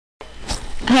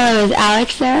Hello, is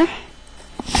Alex there?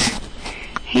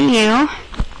 Hey, you.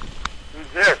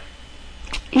 Who's this?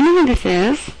 You know who this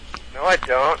is? No, I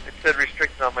don't. It said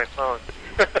restricted on my phone.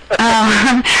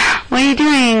 Oh, what are you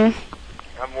doing?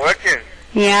 I'm working.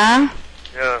 Yeah?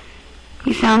 Yeah.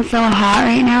 You sound so hot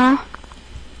right now.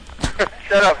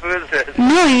 Shut up, who is this?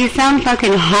 No, you sound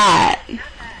fucking hot.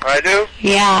 I do?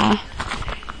 Yeah.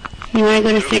 You want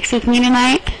to go to 6 with me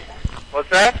tonight? What's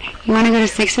that? You want to go to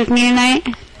 6 with me tonight?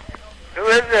 Who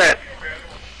is it?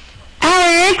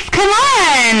 Alex, come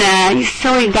on! You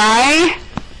silly guy.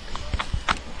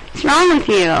 What's wrong with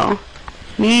you?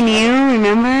 Me and you,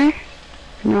 remember?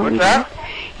 What's that?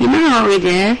 You remember what we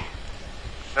did?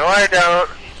 No, I don't.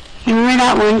 You remember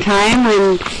that one time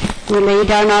when we laid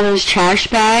down all those trash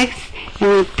bags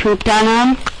and we pooped on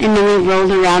them and then we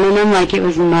rolled around in them like it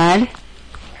was mud?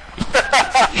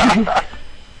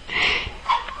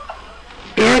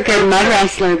 You're a good mud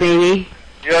wrestler, baby.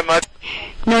 You have much?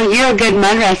 No, you're a good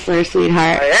mud wrestler,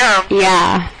 sweetheart. I am?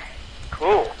 Yeah.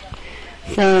 Cool.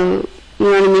 So, you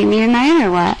want to meet me tonight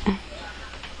or what?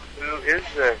 Who is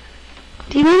this?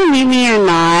 Do you want to meet me or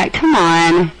not? Come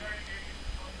on.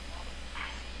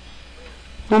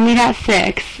 We'll meet at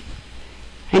 6.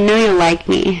 I know you'll like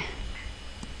me.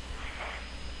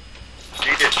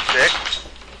 Meet at 6?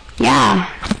 Yeah.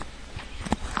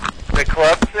 The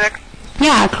club 6?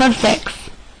 Yeah, Club 6.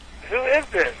 Who is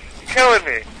this? You're killing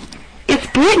me. It's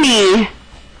Brittney.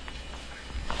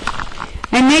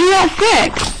 I met you at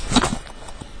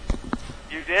 6.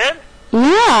 You did?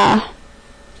 Yeah.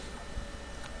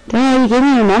 Duh, you gave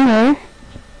me your number.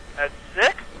 At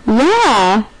 6?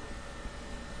 Yeah.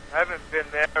 I haven't been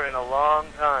there in a long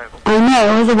time. I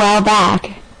know, it was a while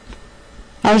back.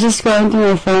 I was just scrolling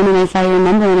through my phone and I saw your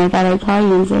number and I thought I'd call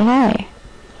you and say hi.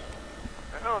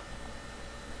 I don't...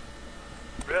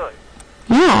 Really?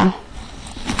 Yeah.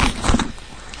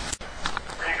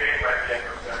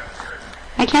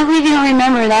 I can't believe you don't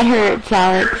remember. That hurts,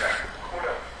 Alex.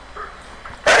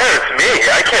 That hurts me.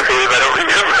 I can't believe I don't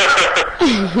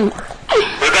remember.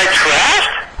 Was I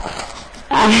trashed?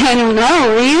 I don't know,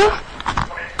 were you?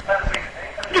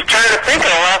 I'm just trying to think of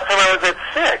the last time I was at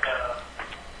 6.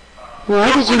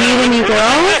 What? Did you meet any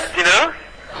girls You know?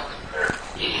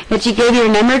 that you gave your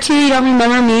number to? You don't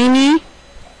remember meeting me?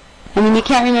 I mean, you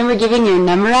can't remember giving your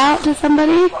number out to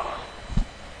somebody?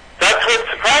 That's what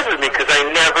surprises me, because I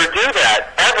never do that,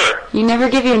 ever. You never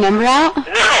give your number out?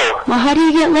 No. Well, how do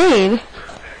you get laid?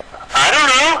 I don't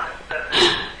know.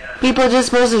 People are just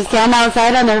supposed to stand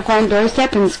outside on their front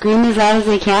doorstep and scream as loud as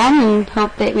they can and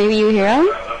hope that maybe you hear them?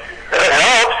 It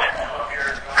helps.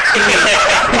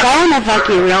 Because I want to fuck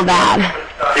you real bad.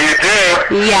 You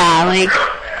do? Yeah, like,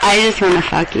 I just want to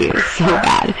fuck you so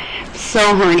bad.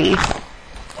 So horny.